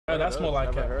Oh, that's more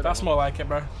like it. That's more like it,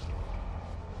 bro.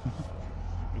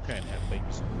 You can't have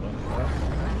babies.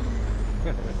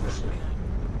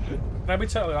 Can I be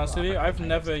totally honest with you? I've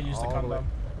never used a condom.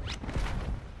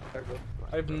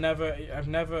 I've never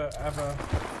ever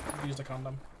used a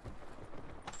condom.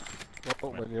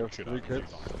 Well, when you have 3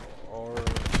 kids or a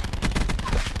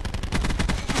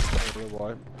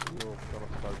wife, you're gonna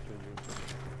start to use it.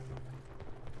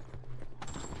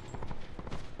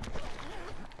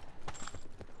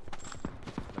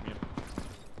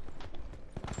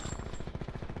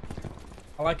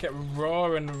 I like it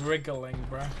raw and wriggling,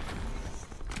 bro.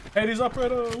 Hades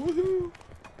operator, woohoo!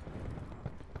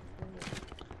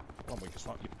 One week is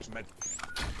fine. Use med.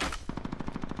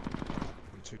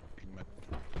 Two med.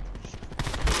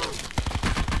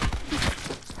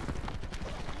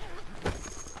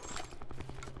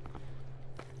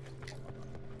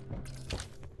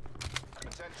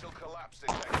 Potential collapse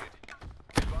detected.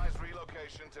 Advise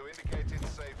relocation to indicated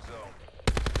safe zone.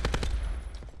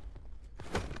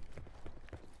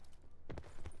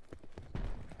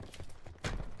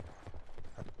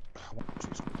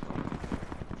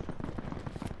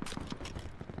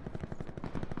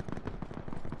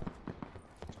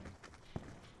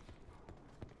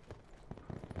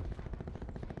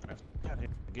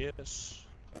 Guess.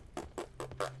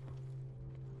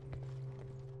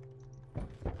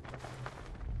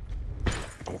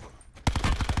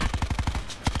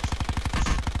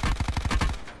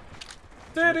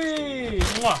 Diddy!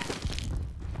 Mwah!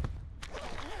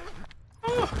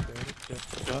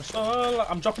 Oh,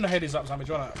 I'm dropping the Hades up, Sammy.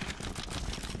 Do you want it?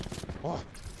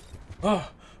 Oh.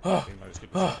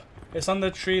 It's on the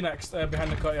tree next,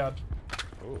 behind the courtyard.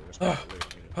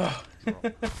 Oh,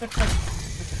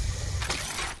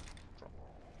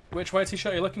 Which white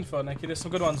t-shirt are you looking for, Nicky? There's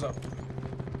some good ones up.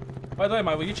 By the way,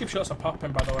 my YouTube shorts are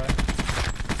popping, by the way.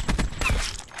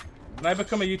 When I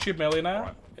become a YouTube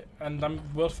millionaire, and I'm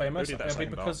world famous, it'll be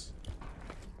because...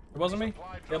 It wasn't me?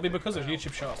 It'll be because of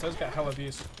YouTube shorts. Those get hella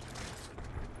views.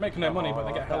 Make no money, but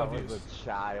they get hella views. That was a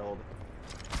child.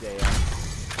 Damn.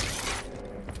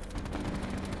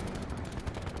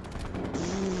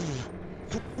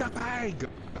 The bag!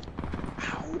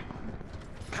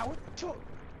 How it took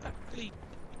that leap?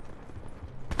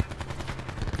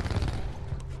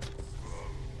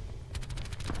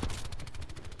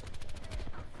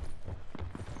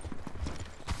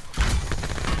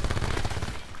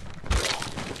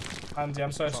 Andy,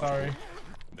 I'm so sorry.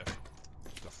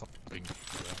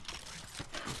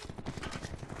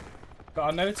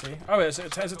 Got a noti. Oh, is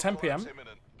it 10 PM?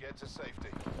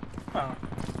 Oh,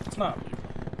 it's not.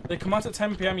 They come out at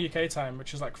 10 PM UK time,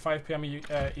 which is like 5 PM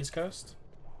East Coast.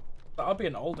 That'll be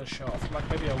an older shot from like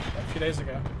maybe a few days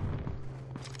ago.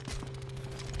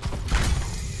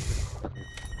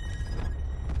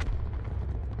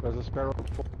 There's a sparrow.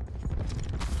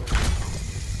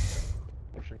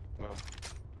 No.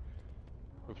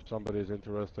 If somebody's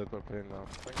interested, okay now.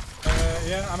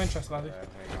 Yeah, I'm interested, Andy.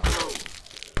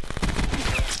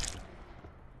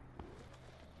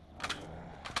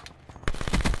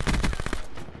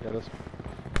 Yeah,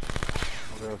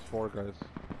 there's 4 guys.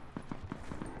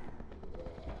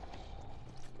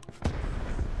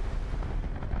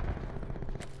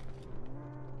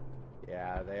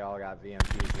 Yeah, they all got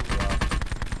VMPs as well.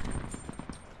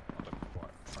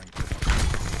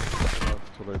 Oh,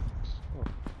 it's too late. Oh.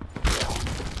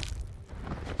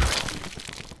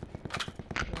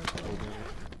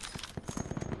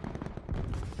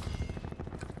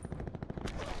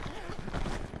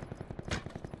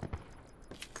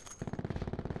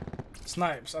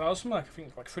 Snipes, and I was from like I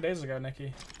think like 3 days ago,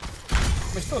 Nicky.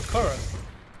 It's still current.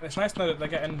 It's nice to know that they're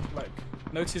getting like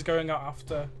notices going out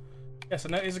after. Yeah, so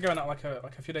notices are going out like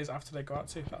a few days after they go out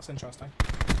too. That's interesting.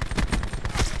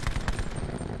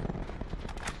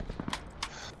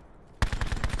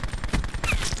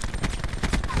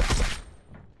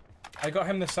 I got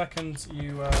him the second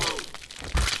you.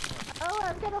 Oh,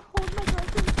 I'm gonna hold my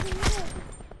breath and breathe.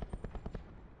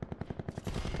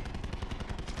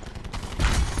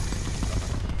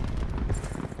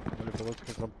 Bullets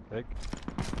can come big.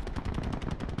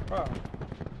 Wow.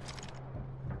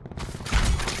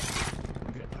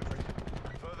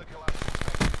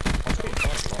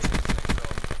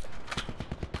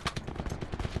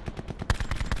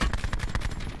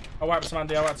 I wiped some,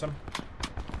 Andy. I wiped him.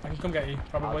 I can come get you,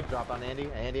 probably. I'll drop on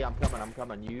Andy. Andy, I'm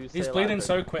coming. You He's bleeding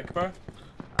so quick, bro.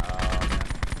 Oh, man.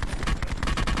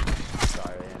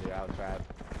 Sorry, Andy. I was trapped.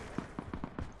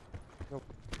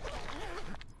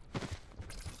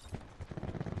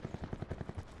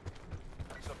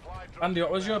 Andy,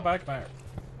 what was your bag, mate?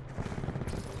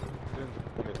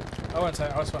 I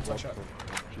just want to touch it.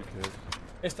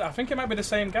 I think it might be the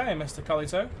same guy, Mr.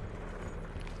 Colito.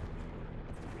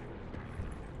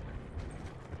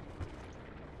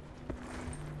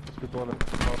 People on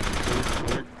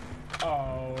the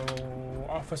Oh,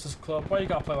 Officers Club. Why you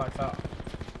gotta play like that?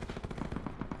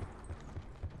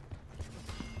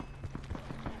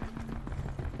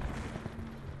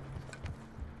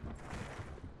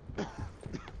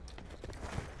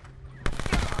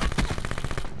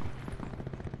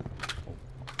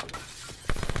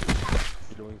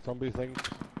 You doing zombie things?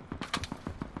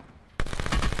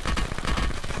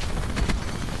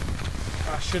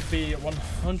 That should be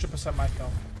 100% my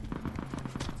kill.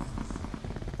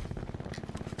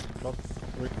 Not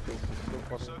three kills, it's still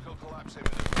funny. Circle collapse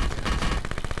imminent.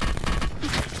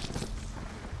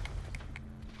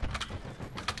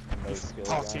 No skill.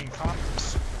 Partying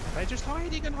cunts. They're just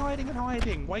hiding and hiding and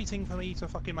hiding, waiting for me to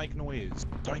fucking make noise.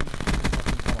 Don't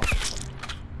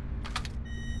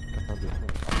fucking come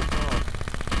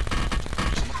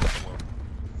up.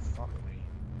 Fuck me.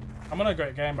 I'm on a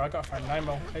great game, but I gotta find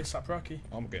 9mm ASAP Rocky.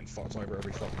 I'm getting fucked over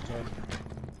every fucking turn.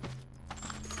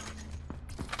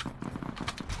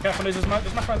 Careful, there's my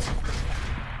friends.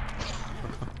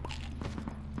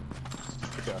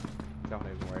 Yeah. Don't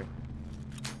even worry.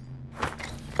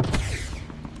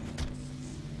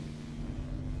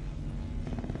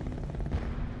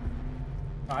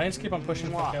 I need to keep on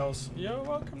pushing for kills. You're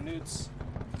welcome, nudes.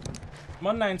 I'm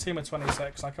on 19 with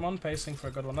 26. Like, I'm on pacing for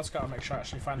a good one. Let's gotta make sure I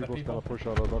actually find the People's people. gonna push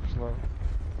out of docks now.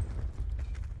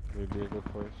 Maybe a good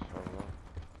place, I don't know.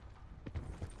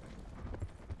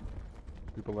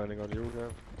 People landing on you again.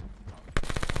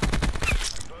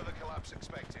 Further collapse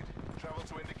expected. Travel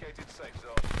to indicated safe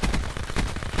zone.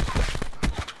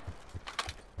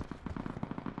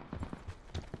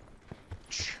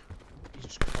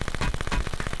 Jesus Christ.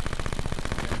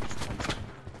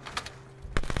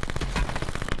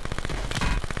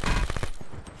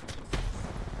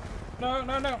 No,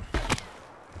 no, no.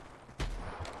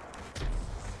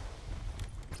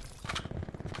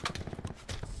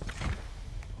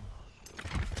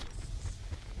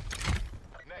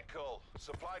 Net call.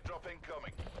 Supply drop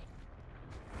incoming.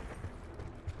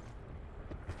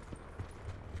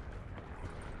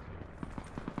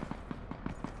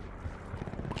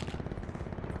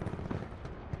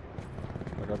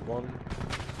 I got one.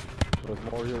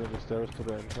 There's more here in the stairs to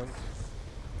the entrance.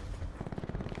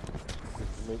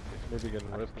 It's maybe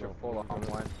getting rest now. Full on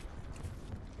one.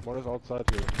 One is outside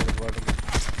here. One is right in the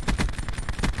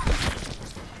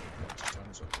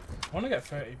I wanna get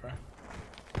 30, bro.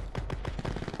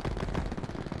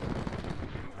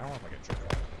 How am I getting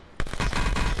tripped?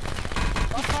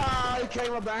 Ah, he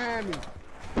came up behind me.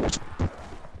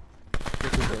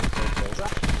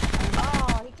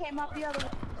 Oh, he came up the other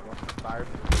way. Fired.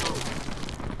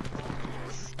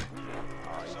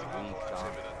 Circle collapse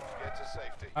imminent. Get to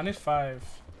safety. I need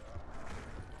 5.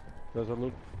 There's a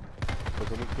loot drop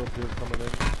here coming in.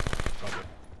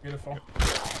 Beautiful.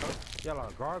 Yellow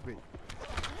garbage.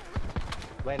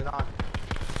 Landing on.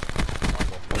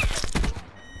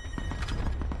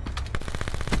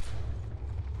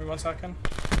 Give me 1 second.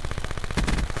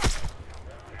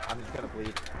 I'm just gonna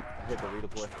bleed. Hit the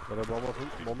redeploy. Got a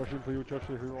bomb machine for you, Josh,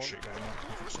 if you want. Shit going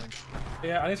on.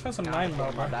 Yeah, I need to find some 9mm,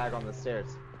 My bro. bag on the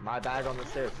stairs. My bag on the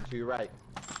stairs. To your right.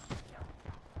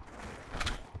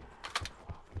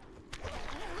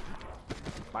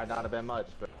 Might not have been much,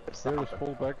 but Here is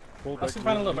full back. I can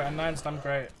find a little bit of 9s, I'm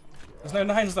great. There's no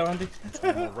 9s though, Andy.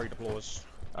 More redeploys.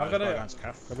 I've got it. Against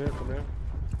Cav. Come here, come here.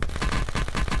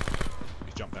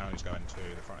 He's jumped down, he's going to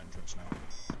the front entrance now.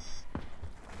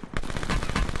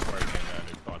 Where he came there,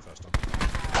 he died first time.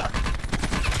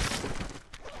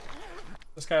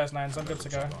 This guy has 9s, I'm good to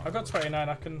go. I've got 29,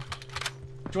 I can... Do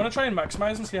you want to try and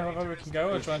maximize and see how far we can go,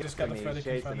 or do you want to just get the 30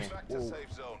 confirmed? Back to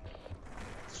safe zone.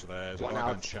 So there's a one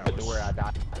lot of out showers. to where I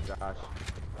died, Josh.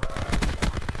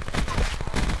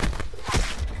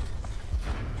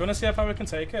 Do you want to see how far we can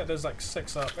take it? There's like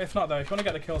 6 up. If not though, if you want to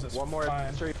get the kills, it's One more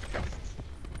fine. street.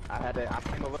 I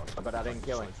came over, but I didn't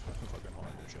kill him.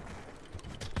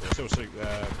 Yeah, still see,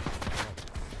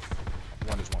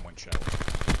 one is one went shell.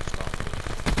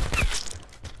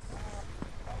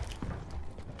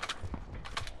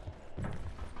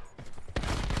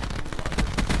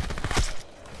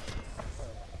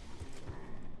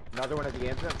 Another one at the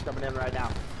entrance coming in right now.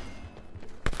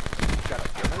 Got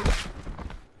a winner?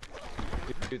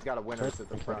 Dude's got a winner at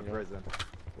the front of prison.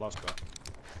 Last guy.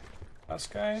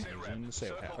 Last guy. He's in the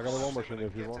sail cap. I got a bomb machine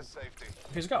if you Get to want. safety.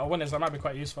 If he's got a winners, that might be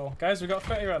quite useful. Guys, we've got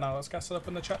 30 right now. Let's get set up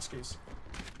in the chat skis.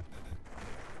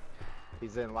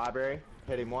 He's in library.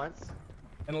 Hit him once.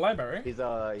 In the library? He's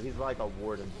like a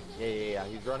warden. Yeah.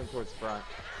 He's running towards front.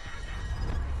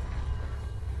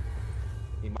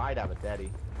 might have a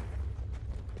daddy.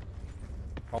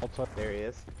 Outside. There he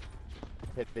is.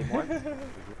 Hit him once.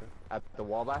 At the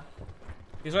wall by.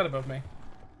 He's right above me.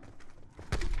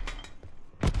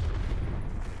 I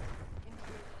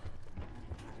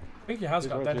think he has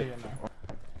got daddy in there.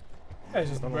 This guy's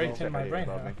just breaking my brain.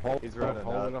 He's running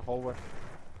hole in the up. hallway.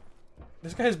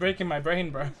 This guy's breaking my brain,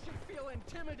 bro. Feel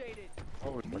intimidated.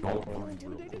 Oh, it's like Feel hallway.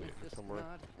 intimidated? Just Somewhere.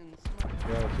 nod and smile.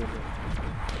 Yeah, it's in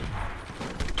there.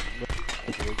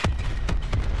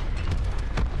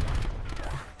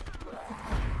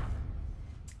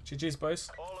 GG's, boys.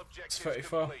 All It's objectives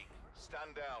 34. complete.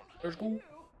 Stand down. Let's go.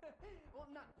 Well,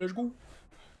 not Let's go.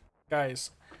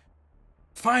 Guys,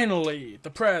 finally, the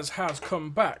prayers has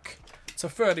come back to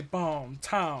 30 Bomb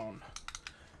Town.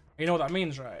 You know what that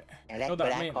means, right? You know what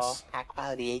that means?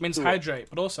 It means hydrate,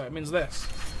 but also it means this.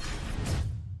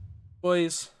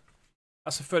 Boys,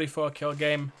 that's a 34 kill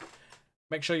game.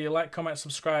 Make sure you like, comment,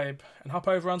 subscribe, and hop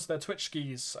over onto their Twitch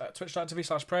skis at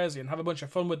twitch.tv/Prezi and have a bunch of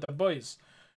fun with the boys.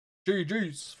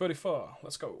 GG's 34.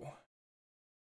 Let's go.